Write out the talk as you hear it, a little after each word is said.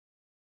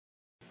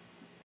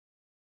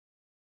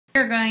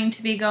We're going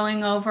to be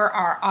going over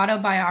our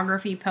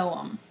autobiography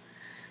poem.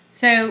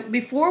 So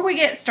before we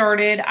get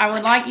started, I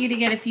would like you to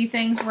get a few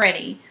things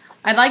ready.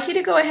 I'd like you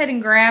to go ahead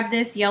and grab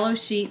this yellow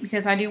sheet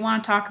because I do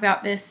want to talk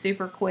about this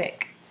super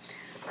quick.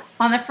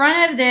 On the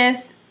front of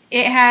this,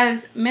 it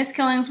has Miss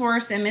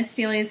Killingsworth's and Miss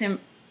Steely's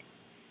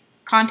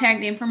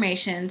contact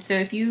information. So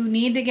if you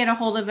need to get a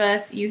hold of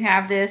us, you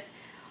have this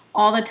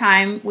all the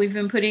time. We've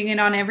been putting it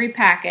on every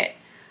packet.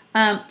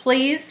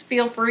 Please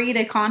feel free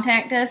to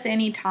contact us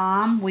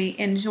anytime. We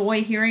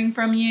enjoy hearing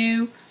from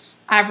you.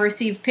 I've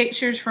received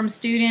pictures from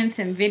students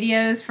and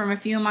videos from a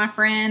few of my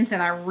friends,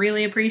 and I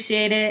really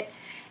appreciate it.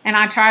 And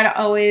I try to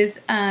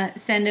always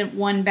send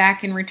one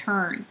back in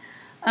return.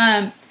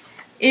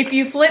 If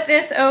you flip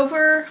this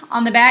over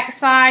on the back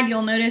side,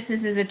 you'll notice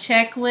this is a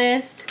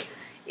checklist.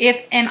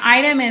 If an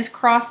item is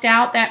crossed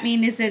out, that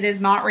means it is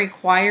not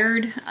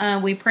required.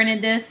 We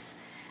printed this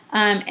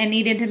and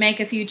needed to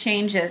make a few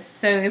changes.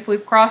 So if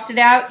we've crossed it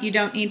out, you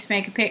don't need to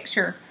make a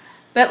picture.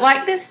 But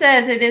like this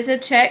says, it is a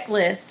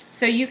checklist.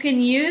 So you can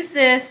use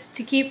this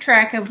to keep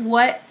track of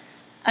what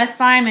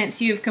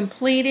assignments you've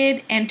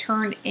completed and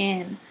turned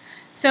in.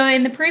 So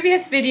in the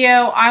previous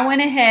video, I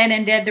went ahead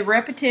and did the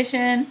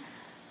repetition.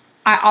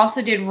 I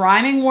also did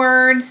rhyming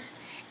words,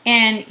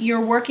 and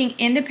you're working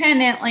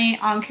independently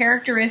on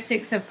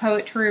characteristics of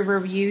poetry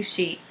review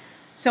sheet.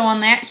 So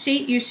on that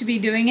sheet, you should be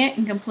doing it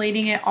and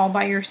completing it all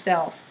by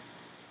yourself.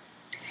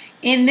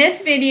 In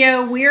this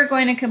video, we are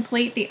going to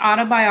complete the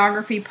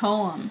autobiography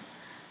poem.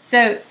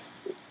 So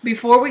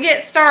before we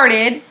get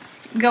started,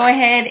 go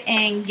ahead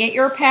and get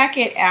your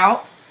packet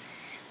out.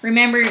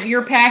 Remember,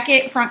 your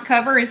packet front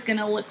cover is going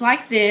to look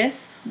like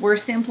this. We're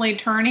simply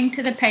turning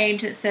to the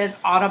page that says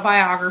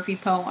autobiography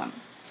poem.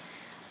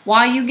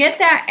 While you get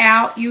that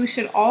out, you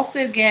should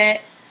also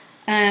get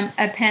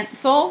a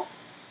pencil.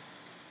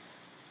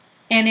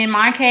 And in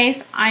my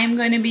case, I am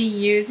going to be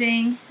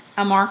using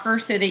a marker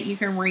so that you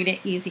can read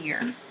it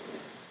easier.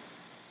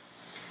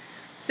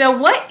 So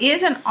what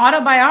is an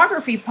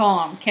autobiography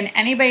poem? Can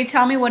anybody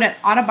tell me what an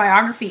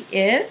autobiography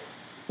is?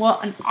 Well,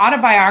 an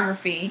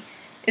autobiography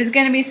is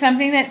going to be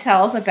something that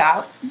tells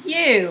about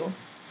you.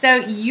 So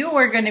you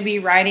are going to be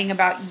writing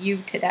about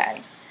you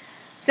today.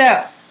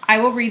 So I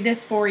will read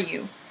this for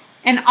you.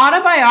 An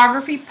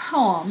autobiography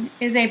poem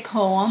is a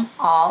poem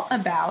all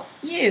about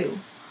you.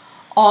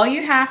 All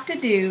you have to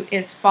do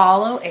is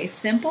follow a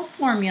simple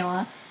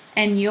formula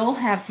and you'll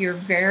have your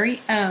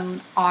very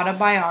own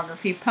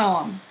autobiography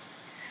poem.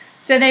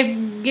 So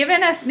they've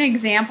given us an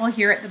example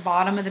here at the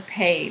bottom of the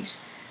page.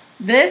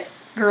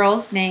 This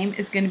girl's name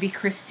is going to be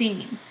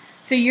Christine.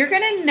 So you're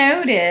going to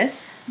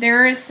notice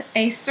there's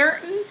a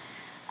certain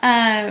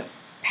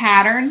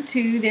pattern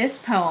to this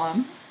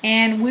poem,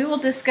 and we will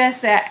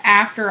discuss that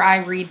after I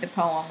read the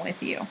poem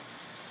with you.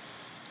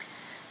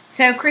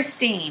 So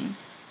Christine,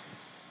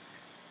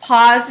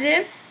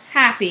 positive,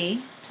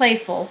 happy,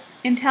 playful,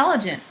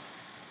 intelligent,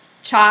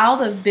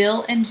 child of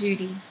Bill and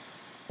Judy,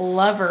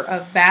 lover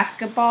of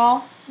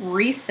basketball,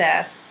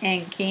 recess,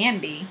 and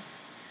candy,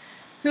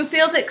 who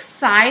feels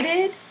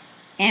excited,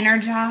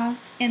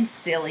 energized, and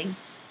silly,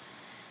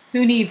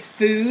 who needs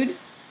food,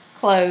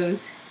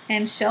 clothes,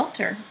 and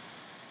shelter,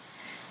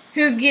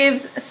 who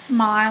gives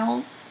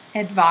smiles,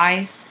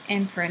 advice,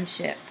 and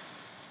friendship,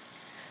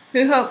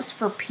 who hopes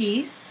for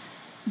peace,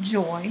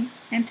 joy,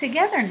 and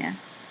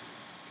togetherness,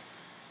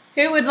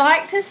 who would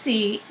like to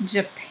see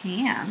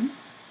Japan,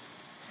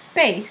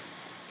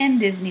 space,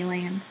 and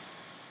Disneyland,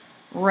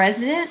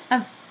 resident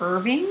of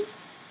Irving,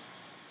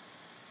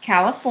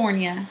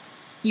 California,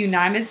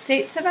 United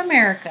States of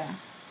America,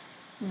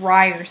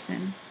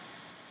 Ryerson.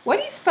 What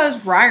do you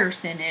suppose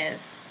Ryerson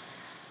is?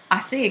 I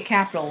see a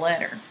capital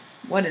letter.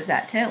 What does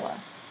that tell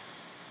us?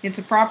 It's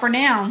a proper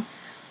noun.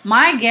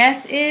 My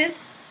guess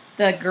is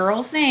the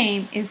girl's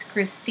name is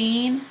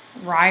Christine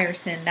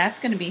Ryerson. That's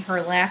going to be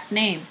her last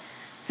name.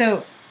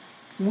 So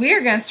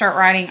we're going to start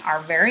writing our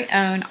very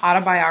own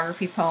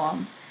autobiography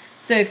poem.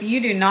 So if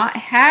you do not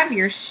have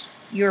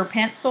your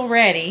pencil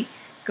ready,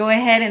 go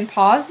ahead and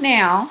pause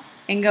now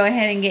and go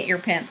ahead and get your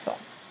pencil.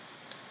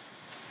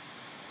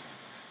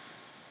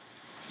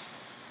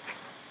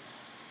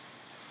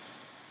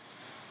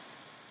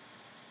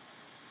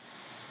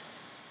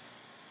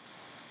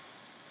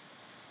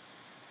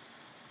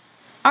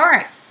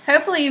 Alright,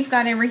 hopefully you've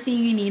got everything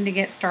you need to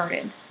get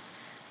started.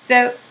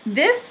 So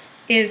this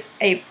is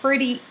a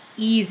pretty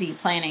easy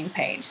planning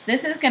page.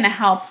 This is going to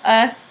help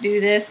us do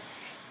this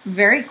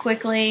very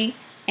quickly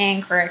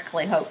and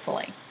correctly,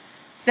 hopefully.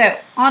 So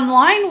on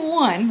line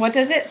 1, what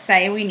does it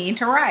say we need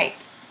to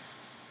write?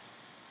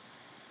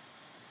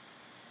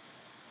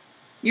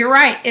 You're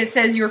right, it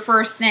says your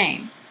first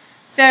name.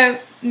 So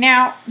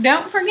now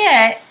don't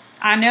forget,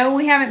 I know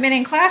we haven't been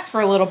in class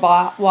for a little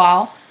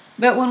while,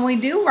 but when we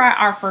do write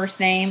our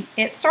first name,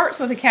 it starts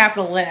with a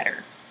capital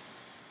letter.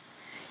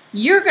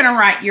 You're going to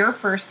write your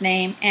first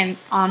name, and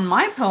on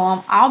my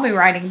poem, I'll be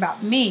writing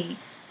about me.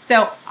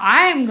 So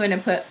I'm going to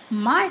put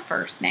my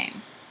first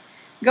name.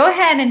 Go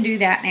ahead and do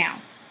that now.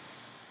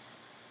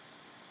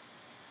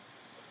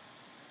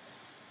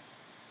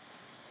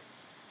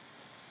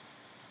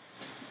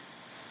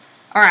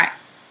 All right.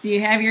 Do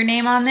you have your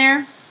name on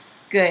there?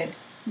 Good.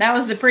 That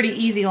was a pretty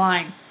easy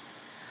line.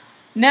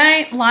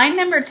 Line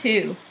number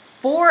 2.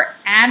 4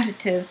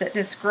 adjectives that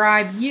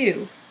describe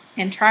you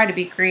and try to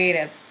be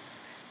creative.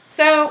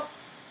 So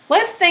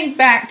let's think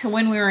back to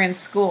when we were in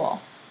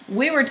school.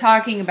 We were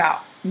talking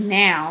about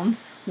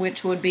nouns,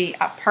 which would be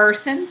a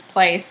person,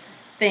 place,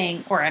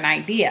 thing, or an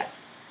idea.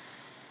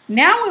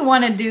 Now we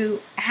want to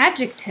do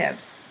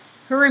adjectives.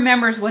 Who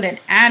remembers what an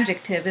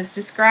adjective is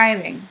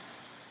describing?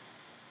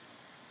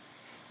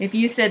 If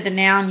you said the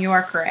noun, you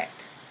are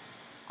correct.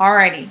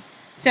 Alrighty,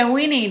 so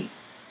we need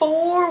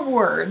 4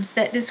 words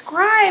that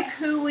describe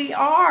who we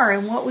are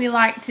and what we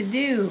like to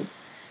do.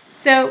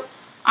 So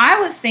I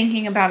was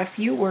thinking about a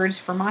few words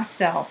for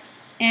myself,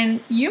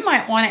 and you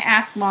might want to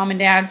ask mom and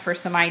dad for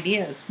some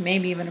ideas,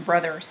 maybe even a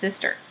brother or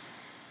sister.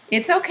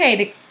 It's okay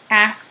to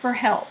ask for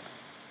help.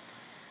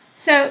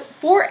 So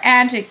 4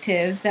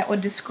 adjectives that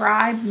would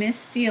describe Miss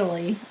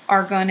Steely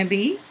are going to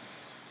be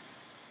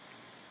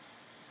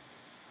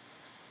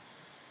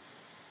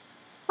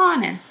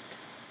honest,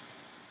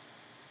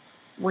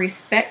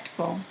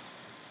 respectful,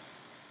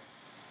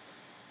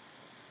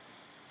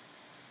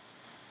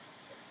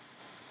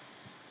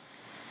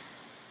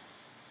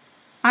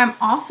 I'm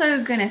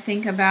also going to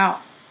think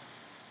about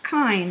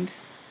kind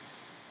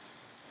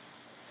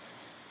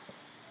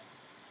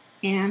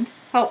and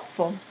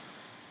helpful.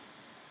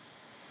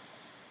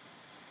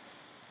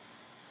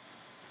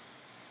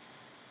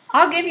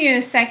 I'll give you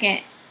a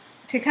second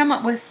to come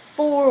up with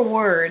 4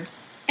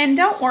 words, and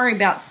don't worry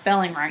about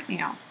spelling right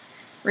now.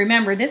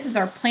 Remember, this is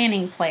our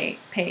planning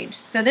page,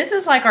 so this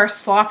is like our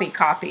sloppy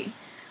copy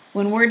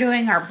when we're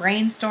doing our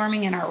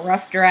brainstorming and our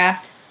rough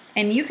draft,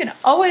 and you can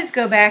always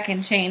go back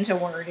and change a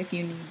word if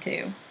you need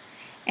to.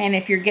 And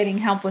if you're getting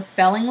help with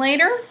spelling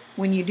later,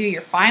 when you do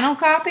your final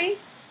copy,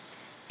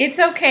 it's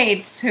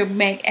okay to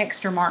make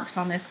extra marks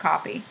on this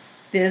copy.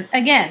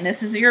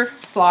 This is your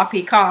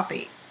sloppy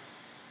copy.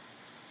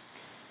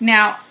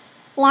 Now,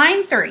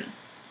 line 3.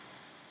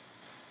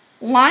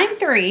 Line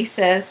 3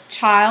 says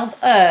child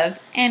of,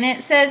 and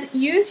it says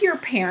use your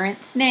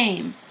parents'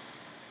 names.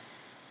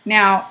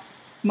 Now,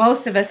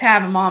 most of us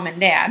have a mom and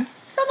dad.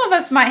 Some of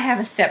us might have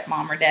a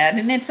stepmom or dad,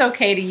 and it's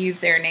okay to use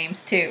their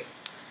names too.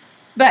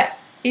 But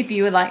if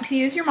you would like to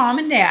use your mom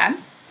and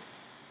dad,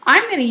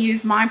 I'm going to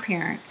use my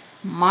parents.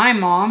 My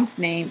mom's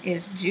name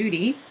is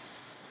Judy,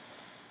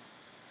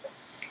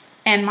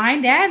 and my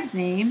dad's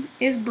name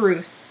is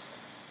Bruce.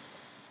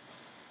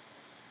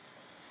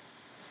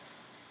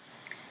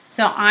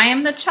 So I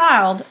am the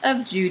child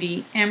of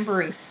Judy and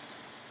Bruce.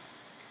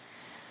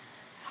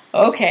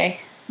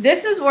 Okay,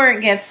 this is where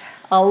it gets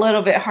a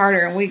little bit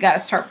harder, and we got to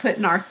start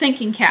putting our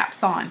thinking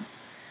caps on.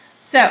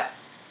 So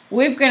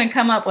we're going to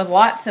come up with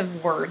lots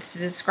of words to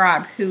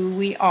describe who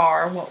we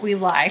are, what we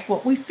like,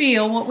 what we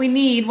feel, what we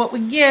need, what we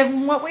give,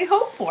 and what we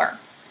hope for.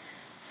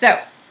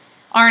 So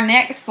our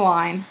next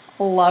line,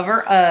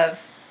 lover of.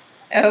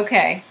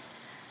 Okay,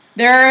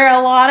 there are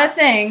a lot of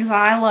things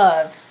I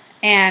love.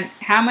 And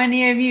how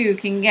many of you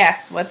can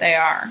guess what they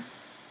are?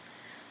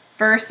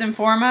 First and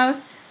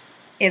foremost,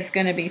 it's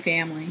going to be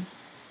family.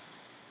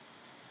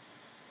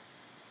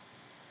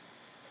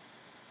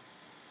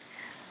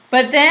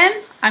 But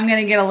then I'm going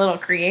to get a little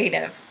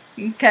creative,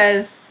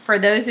 because for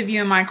those of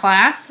you in my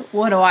class,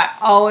 what do I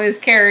always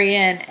carry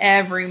in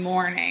every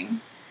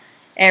morning?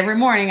 Every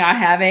morning I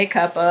have a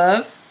cup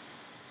of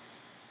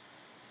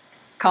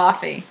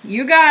coffee.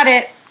 You got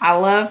it. I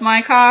love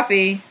my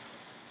coffee.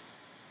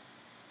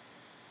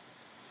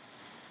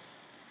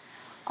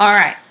 All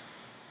right,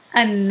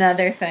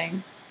 another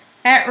thing.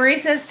 At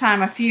recess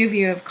time, a few of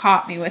you have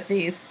caught me with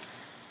these.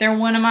 They're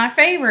one of my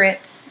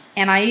favorites,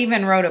 and I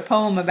even wrote a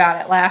poem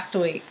about it last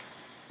week.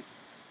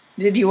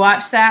 Did you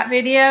watch that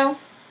video?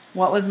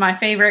 What was my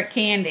favorite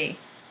candy?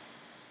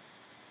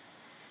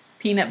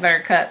 Peanut butter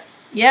cups.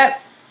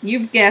 Yep,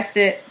 you've guessed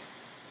it.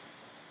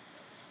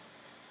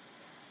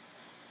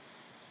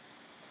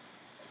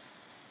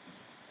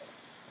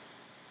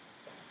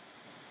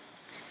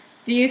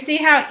 Do you see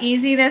how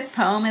easy this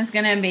poem is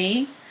going to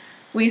be?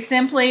 We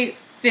simply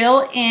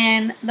fill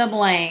in the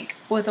blank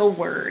with a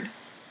word.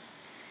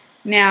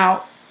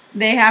 Now,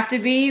 they have to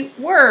be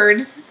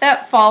words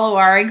that follow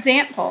our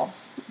example.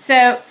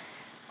 So,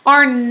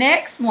 our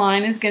next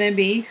line is going to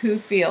be who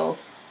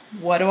feels.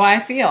 What do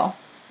I feel?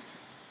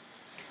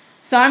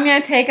 So, I'm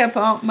going to take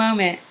a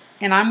moment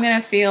and I'm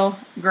going to feel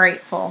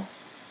grateful.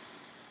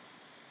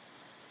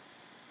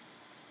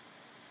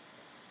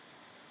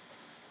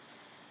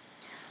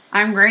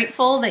 I'm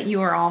grateful that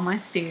you are all my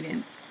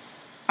students.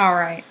 All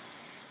right.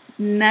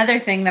 Another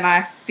thing that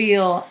I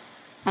feel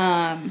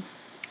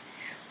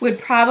would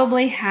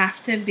probably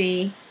have to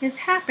be is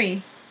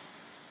happy.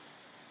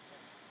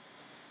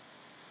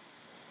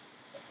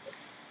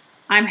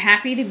 I'm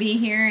happy to be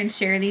here and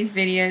share these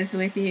videos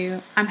with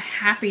you. I'm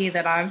happy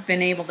that I've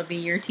been able to be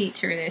your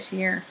teacher this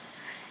year.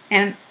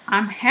 And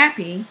I'm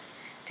happy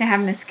to have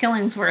Miss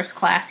Killingsworth's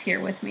class here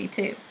with me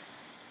too.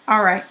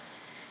 All right.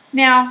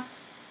 Now,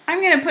 I'm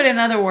going to put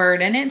another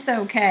word, and it's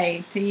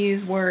okay to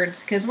use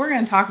words because we're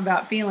going to talk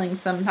about feelings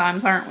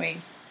sometimes, aren't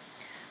we?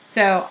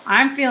 So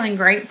I'm feeling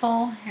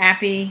grateful,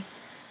 happy,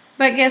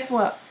 but guess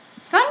what?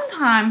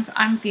 Sometimes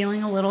I'm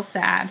feeling a little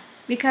sad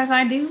because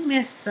I do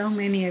miss so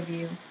many of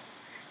you.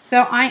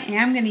 So I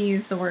am going to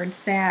use the word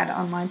sad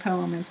on my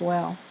poem as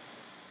well.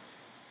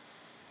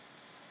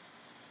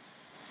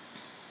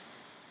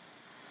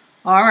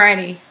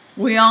 Alrighty,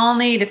 we all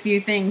need a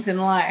few things in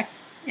life.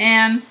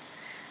 And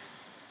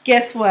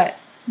guess what?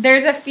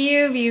 There's a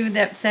few of you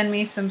that send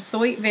me some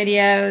sweet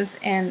videos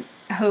and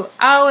who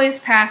always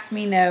pass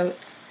me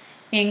notes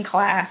in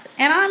class.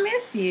 And I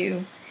miss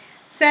you.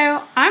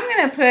 So I'm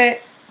going to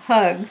put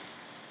hugs.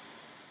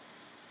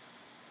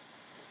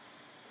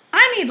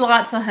 I need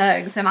lots of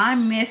hugs, and I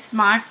miss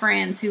my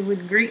friends who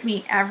would greet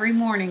me every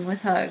morning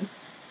with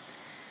hugs.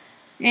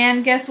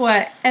 And guess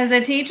what? As a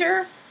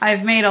teacher,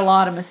 I've made a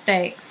lot of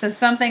mistakes, so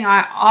something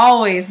I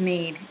always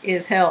need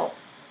is help.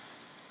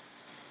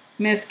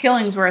 Miss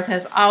Killingsworth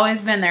has always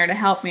been there to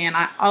help me, and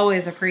I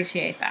always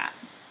appreciate that.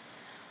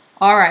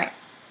 All right,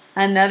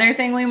 another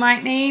thing we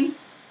might need,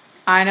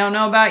 I don't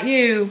know about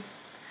you,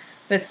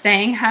 but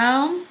staying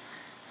home,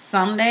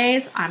 some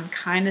days I'm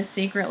kind of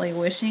secretly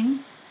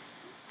wishing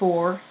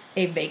for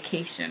a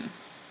vacation.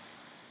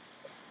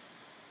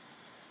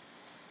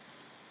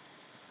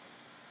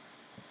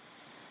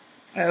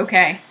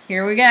 Okay,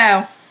 here we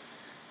go.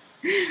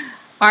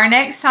 Our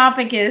next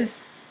topic is,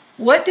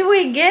 what do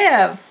we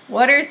give?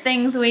 What are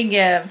things we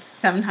give?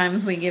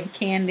 Sometimes we give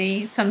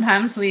candy,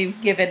 sometimes we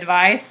give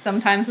advice,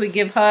 sometimes we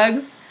give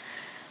hugs.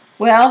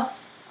 Well,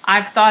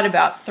 I've thought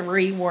about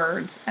 3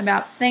 words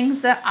about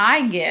things that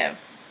I give.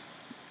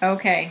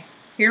 Okay,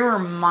 here are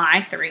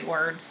my 3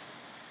 words.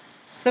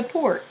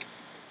 Support.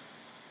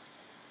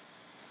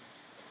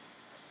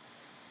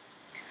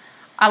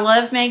 I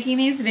love making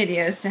these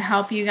videos to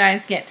help you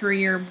guys get through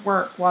your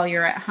work while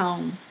you're at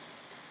home.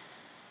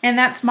 And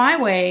that's my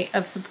way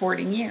of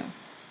supporting you.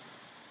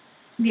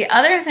 The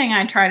other thing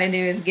I try to do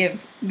is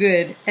give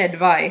good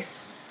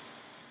advice.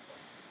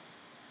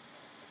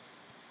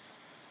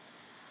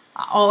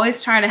 I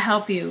always try to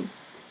help you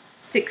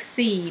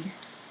succeed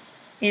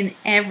in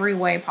every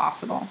way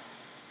possible.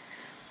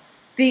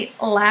 The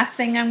last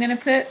thing I'm going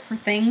to put for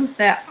things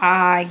that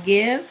I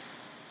give,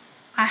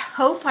 I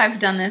hope I've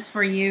done this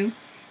for you,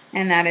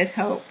 and that is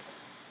hope.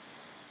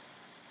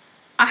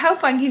 I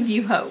hope I give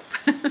you hope.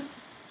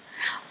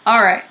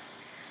 All right.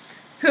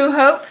 Who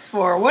hopes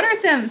for? What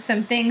are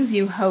some things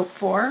you hope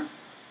for?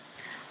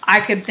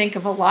 I could think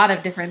of a lot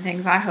of different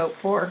things I hope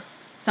for.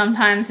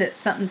 Sometimes it's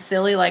something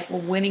silly like a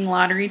winning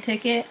lottery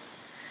ticket.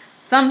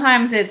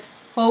 Sometimes it's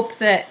hope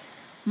that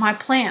my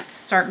plants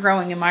start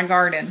growing in my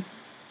garden.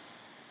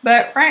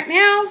 But right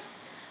now,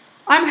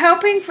 I'm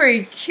hoping for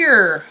a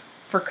cure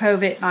for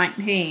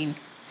COVID-19.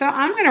 So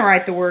I'm going to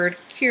write the word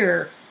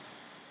cure.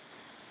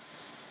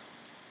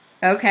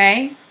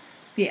 Okay,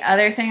 the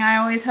other thing I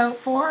always hope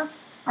for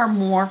are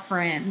more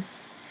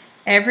friends.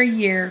 Every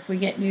year we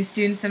get new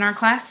students in our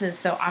classes,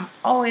 so I'm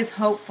always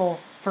hopeful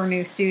for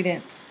new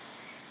students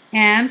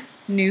and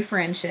new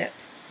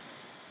friendships.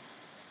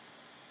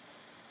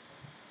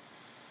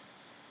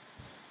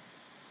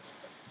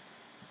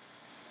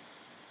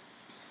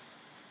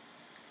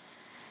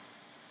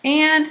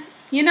 And,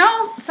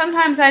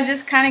 sometimes I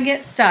just kind of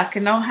get stuck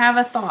and don't have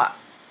a thought.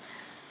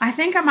 I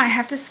think I might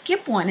have to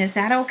skip one. Is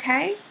that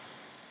okay?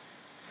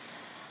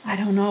 I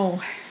don't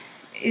know.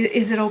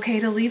 Is it okay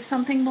to leave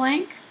something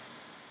blank?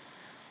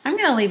 I'm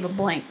going to leave a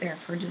blank there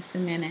for just a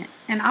minute,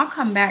 and I'll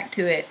come back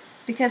to it,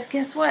 because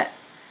guess what?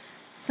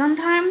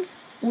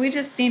 Sometimes we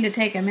just need to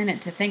take a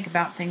minute to think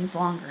about things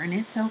longer, and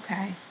it's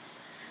okay.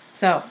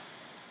 So,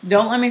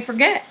 don't let me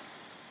forget.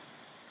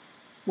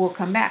 We'll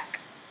come back.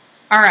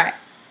 All right.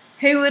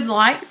 Who would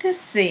like to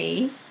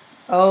see?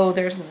 Oh,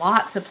 there's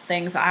lots of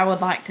things I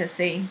would like to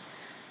see.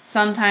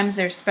 Sometimes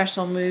there's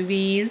special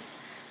movies.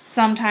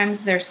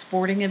 Sometimes there's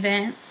sporting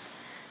events.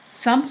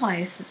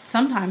 Sometimes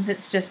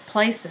it's just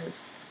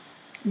places.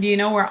 Do you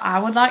know where I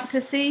would like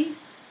to see?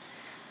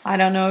 I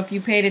don't know if you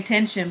paid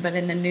attention, but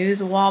in the news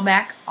a while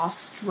back,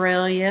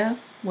 Australia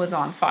was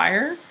on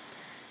fire.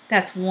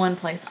 That's one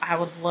place I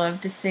would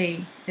love to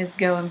see, is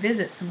go and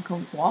visit some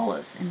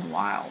koalas in the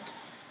wild.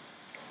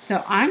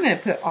 So I'm going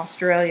to put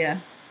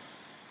Australia.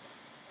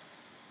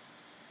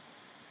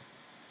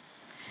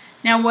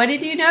 Now, what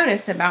did you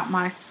notice about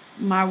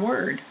my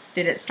word?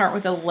 Did it start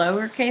with a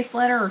lowercase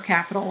letter or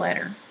capital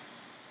letter?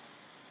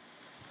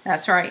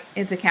 That's right,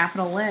 it's a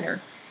capital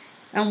letter.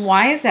 And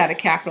why is that a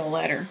capital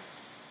letter?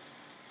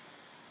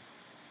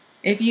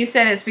 If you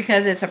said it's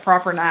because it's a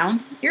proper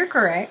noun, you're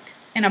correct.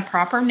 And a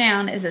proper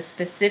noun is a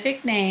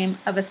specific name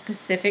of a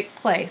specific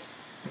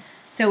place.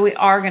 So we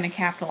are going to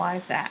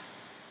capitalize that.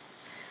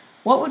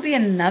 What would be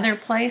another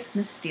place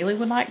Miss Steely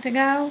would like to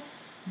go?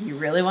 Do you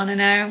really want to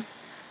know?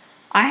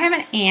 I have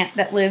an aunt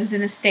that lives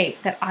in a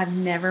state that I've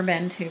never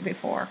been to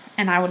before,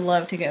 and I would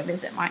love to go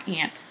visit my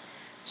aunt.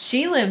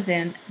 She lives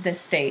in the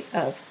state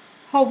of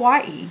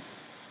Hawaii.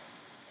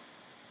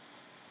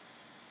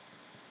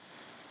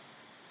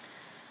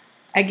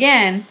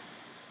 Again,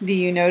 do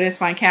you notice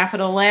my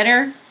capital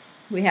letter?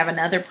 We have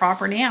another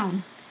proper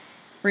noun.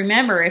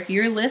 Remember, if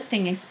you're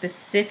listing a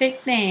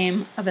specific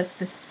name of a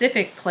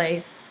specific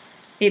place,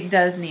 it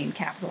does need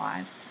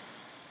capitalized.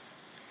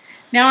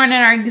 Now, in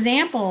our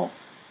example,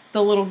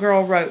 the little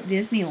girl wrote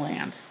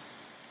Disneyland.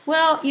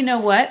 Well, you know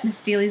what? Miss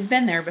Steely's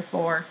been there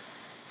before.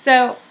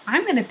 So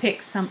I'm going to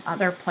pick some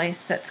other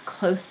place that's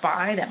close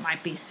by that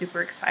might be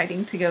super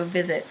exciting to go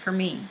visit for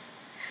me.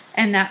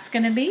 And that's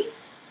going to be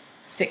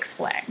Six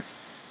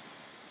Flags.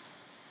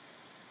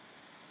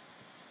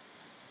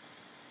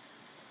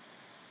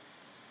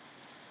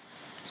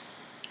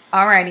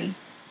 Alrighty.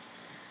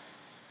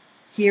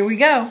 Here we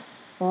go.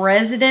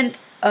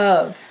 Resident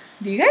of.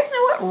 Do you guys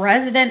know what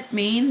resident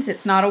means?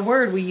 It's not a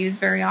word we use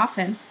very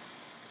often.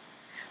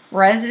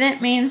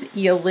 Resident means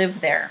you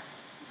live there.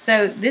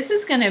 So this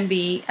is going to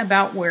be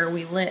about where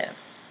we live.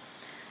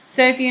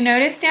 So if you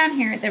notice down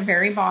here at the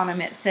very bottom,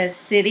 it says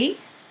city,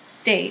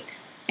 state,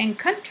 and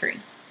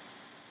country.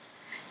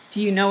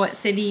 Do you know what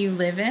city you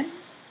live in?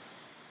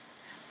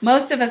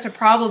 Most of us are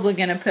probably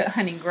going to put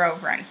Honey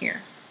Grove right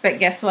here. But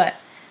guess what?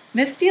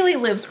 Miss Steely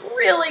lives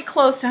really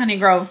close to Honey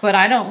Grove, but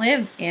I don't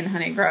live in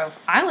Honey Grove.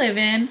 I live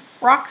in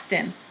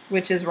Roxton,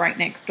 which is right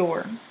next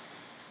door.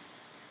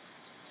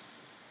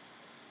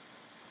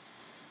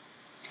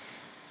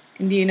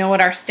 And do you know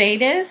what our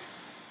state is?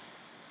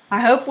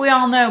 I hope we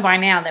all know by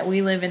now that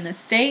we live in the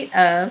state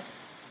of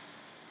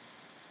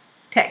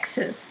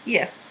Texas.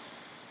 Yes.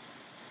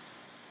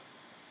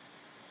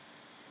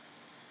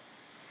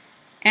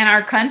 And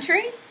our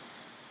country?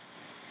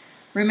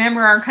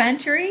 Remember our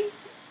country?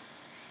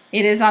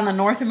 It is on the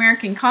North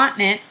American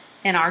continent,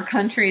 and our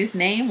country's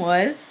name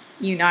was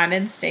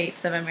United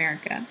States of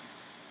America.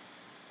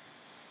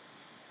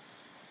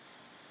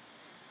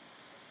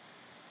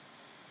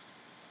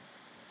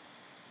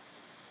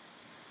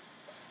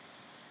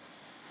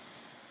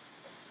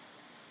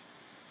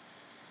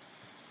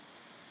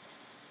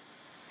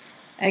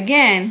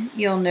 Again,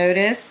 you'll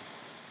notice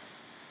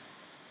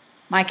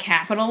my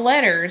capital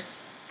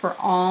letters for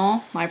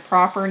all my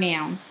proper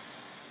nouns.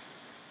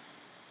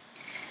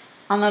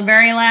 On the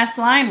very last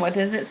line, what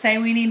does it say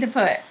we need to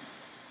put?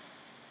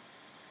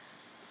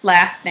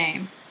 Last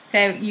name.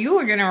 So you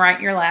are going to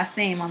write your last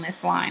name on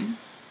this line.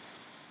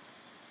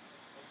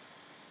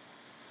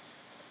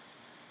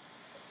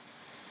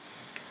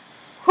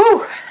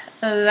 Whew,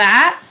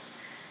 that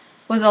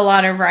was a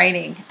lot of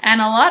writing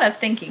and a lot of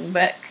thinking,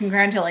 but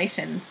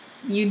congratulations.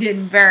 You did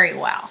very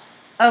well.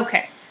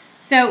 Okay,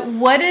 so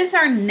what is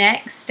our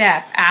next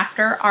step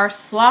after our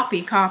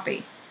sloppy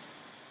copy?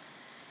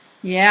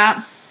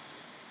 Yeah,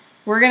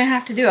 we're going to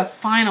have to do a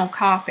final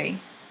copy.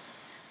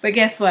 But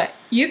guess what?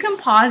 You can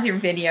pause your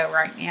video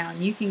right now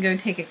and you can go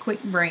take a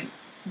quick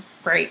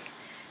break.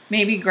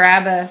 Maybe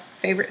grab a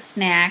favorite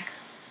snack,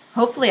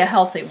 hopefully a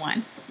healthy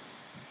one.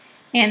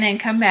 And then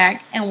come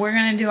back and we're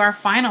going to do our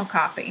final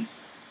copy.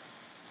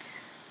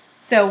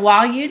 So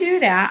while you do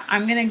that,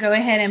 I'm going to go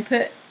ahead and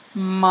put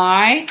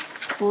my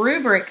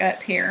rubric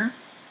up here.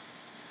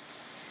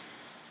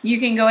 You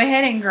can go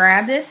ahead and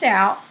grab this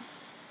out,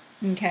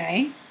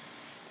 okay?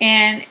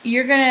 And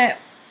you're going to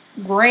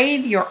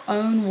grade your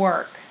own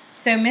work.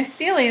 So Miss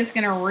Steely is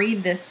going to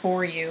read this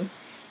for you,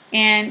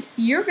 and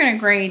you're going to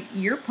grade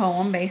your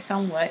poem based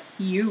on what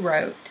you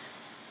wrote.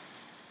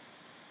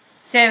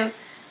 So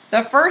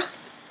the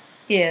first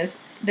is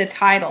the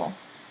title.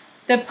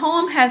 The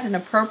poem has an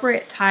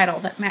appropriate title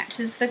that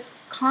matches the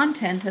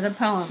content of the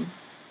poem.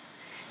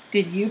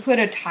 Did you put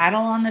a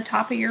title on the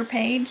top of your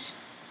page?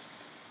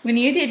 When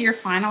you did your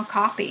final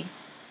copy,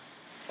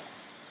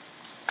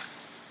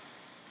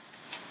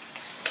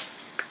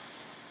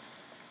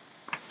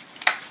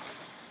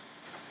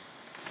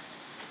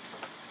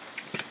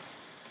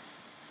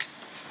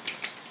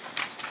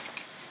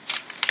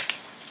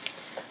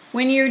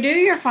 when you do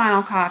your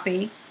final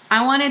copy,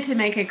 I wanted to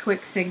make a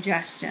quick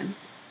suggestion.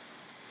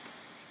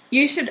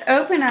 You should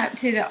open up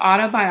to the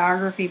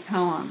autobiography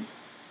poem.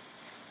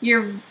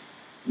 Your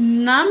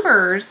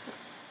numbers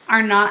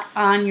are not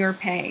on your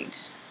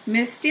page.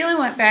 Miss Steely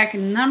went back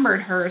and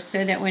numbered hers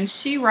so that when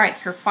she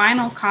writes her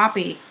final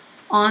copy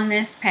on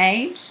this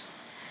page,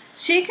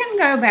 she can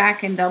go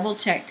back and double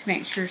check to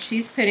make sure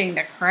she's putting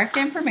the correct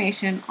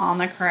information on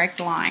the correct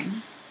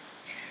line.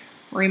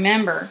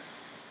 Remember,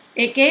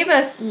 it gave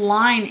us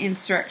line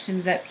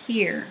instructions up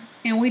here,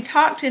 and we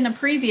talked in a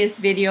previous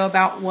video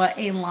about what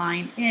a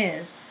line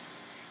is.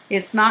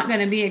 It's not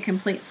going to be a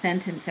complete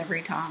sentence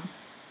every time.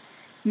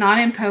 Not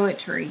in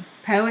poetry.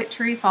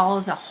 Poetry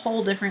follows a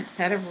whole different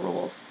set of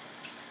rules.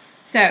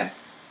 So,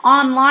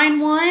 on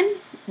line 1,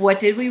 what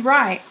did we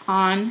write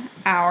on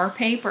our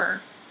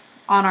paper?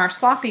 On our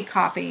sloppy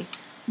copy,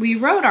 we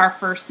wrote our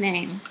first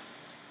name.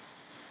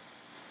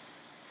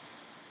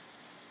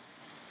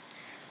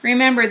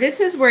 Remember,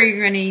 this is where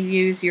you're going to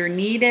use your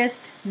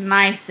neatest,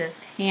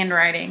 nicest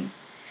handwriting,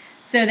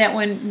 so that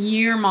when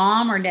your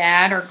mom or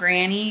dad or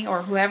granny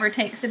or whoever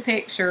takes a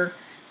picture,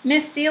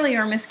 Miss Steely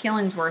or Miss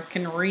Killingsworth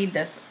can read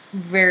this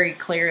very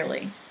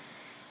clearly.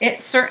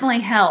 It certainly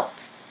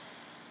helps.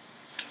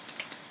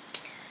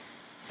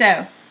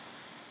 So,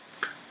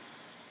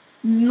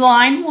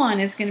 Line 1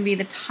 is going to be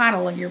the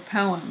title of your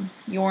poem.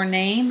 Your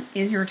name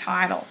is your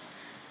title.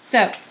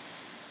 So,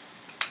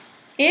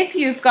 if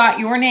you've got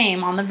your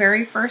name on the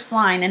very first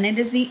line and it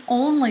is the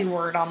only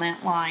word on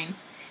that line,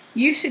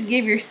 you should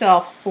give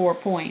yourself 4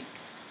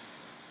 points.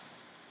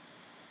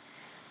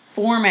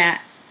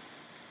 Format.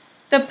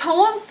 The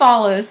poem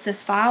follows the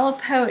style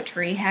of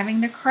poetry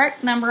having the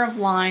correct number of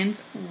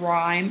lines,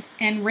 rhyme,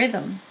 and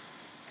rhythm.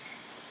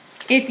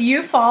 If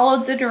you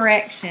followed the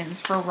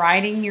directions for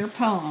writing your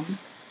poem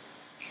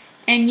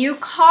and you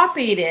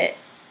copied it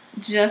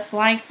just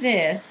like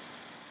this,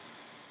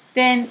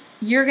 then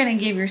you're going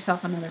to give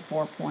yourself another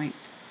 4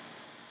 points.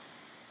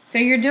 So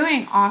you're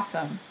doing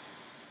awesome.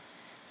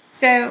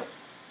 So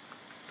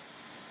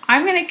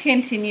I'm going to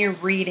continue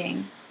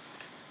reading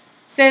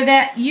so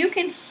that you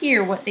can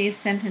hear what these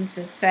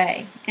sentences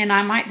say, and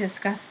I might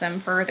discuss them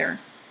further.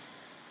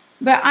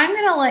 But I'm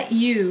going to let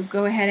you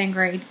go ahead and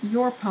grade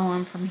your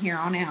poem from here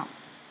on out.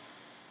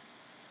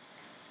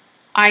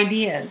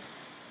 Ideas.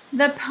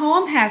 The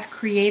poem has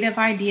creative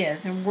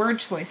ideas and word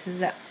choices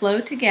that flow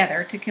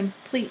together to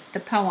complete the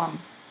poem.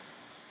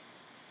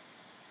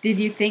 Did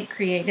you think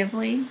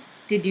creatively?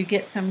 Did you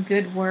get some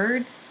good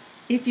words?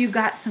 If you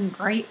got some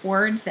great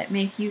words that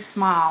make you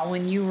smile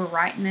when you were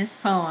writing this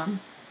poem,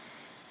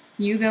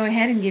 you go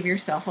ahead and give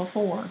yourself a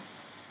 4.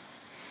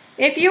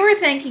 If you were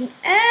thinking,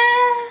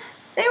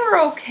 they were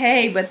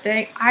okay, but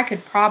I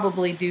could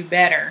probably do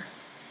better,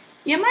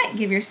 you might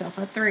give yourself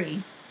a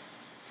 3.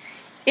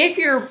 If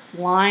your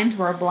lines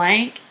were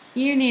blank,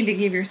 you need to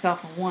give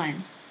yourself a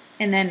 1.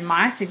 And then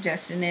my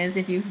suggestion is,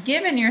 if you've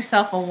given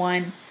yourself a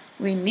 1,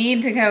 we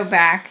need to go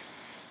back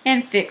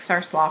and fix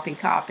our sloppy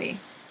copy.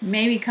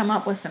 Maybe come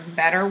up with some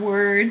better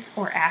words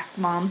or ask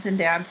moms and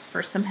dads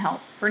for some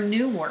help for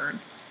new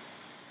words.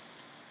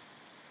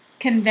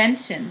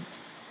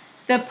 Conventions.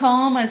 The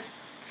poem is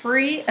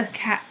free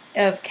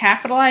of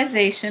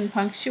capitalization,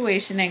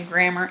 punctuation, and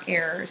grammar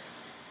errors.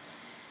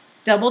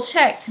 Double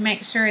check to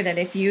make sure that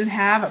if you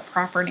have a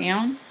proper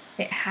noun,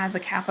 it has a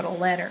capital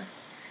letter.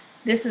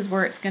 This is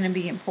where it's going to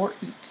be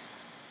important.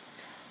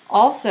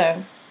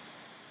 Also,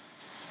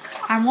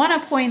 I want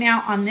to point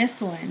out on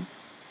this one,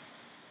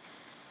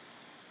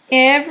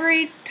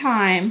 every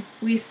time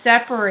we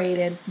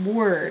separated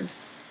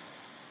words,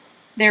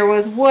 there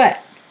was what?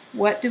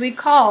 What do we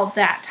call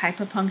that type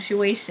of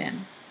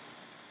punctuation?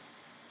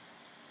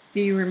 Do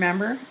you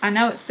remember? I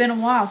know it's been a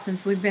while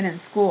since we've been in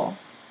school.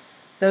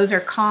 Those are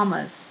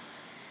commas.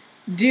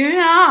 Do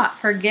not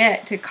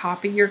forget to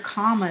copy your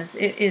commas.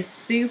 It is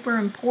super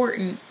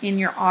important in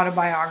your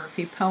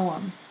autobiography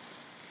poem.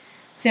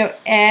 So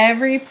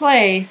every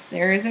place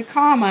there is a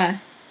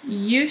comma,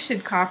 you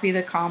should copy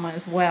the comma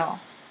as well.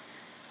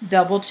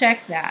 Double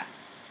check that.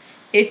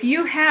 If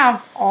you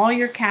have all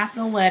your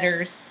capital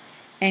letters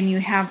and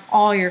you have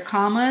all your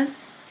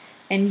commas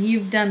and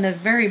you've done the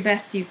very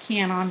best you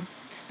can on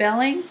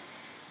spelling,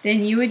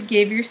 then you would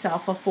give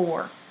yourself a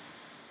 4.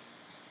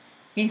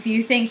 If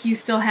you think you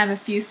still have a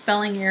few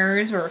spelling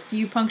errors or a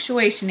few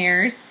punctuation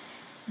errors,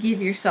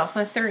 give yourself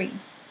a 3.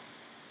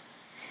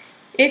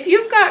 If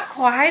you've got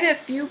quite a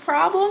few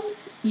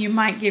problems, you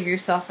might give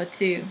yourself a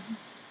 2.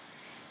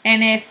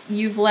 And if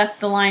you've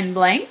left the line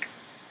blank,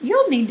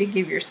 you'll need to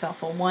give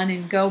yourself a 1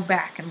 and go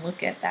back and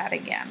look at that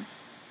again.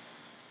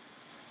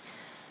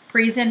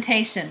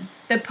 Presentation.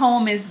 The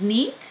poem is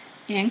neat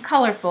and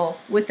colorful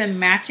with a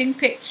matching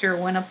picture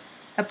when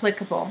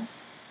applicable.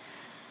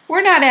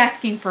 We're not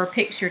asking for a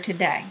picture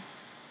today,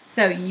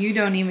 so you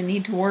don't even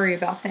need to worry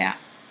about that.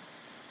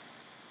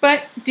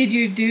 But did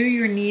you do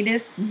your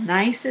neatest,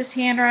 nicest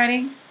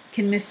handwriting?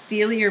 Can Miss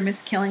Steely or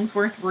Miss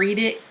Killingsworth read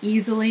it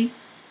easily?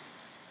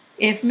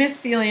 If Miss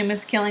Steely and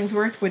Miss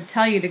Killingsworth would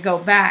tell you to go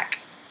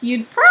back,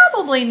 you'd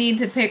probably need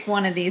to pick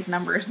one of these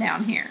numbers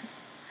down here.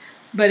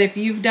 But if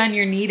you've done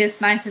your neatest,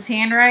 nicest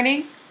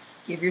handwriting,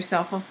 give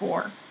yourself a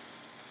 4.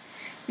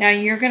 Now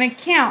you're going to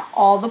count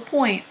all the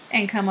points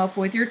and come up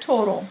with your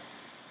total.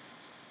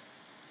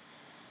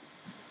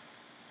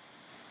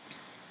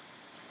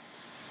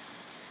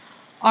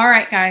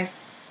 Alright guys,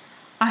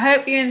 I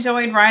hope you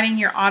enjoyed writing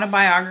your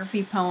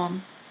autobiography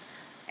poem.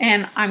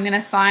 And I'm going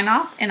to sign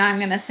off and I'm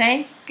going to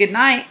say good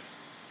night.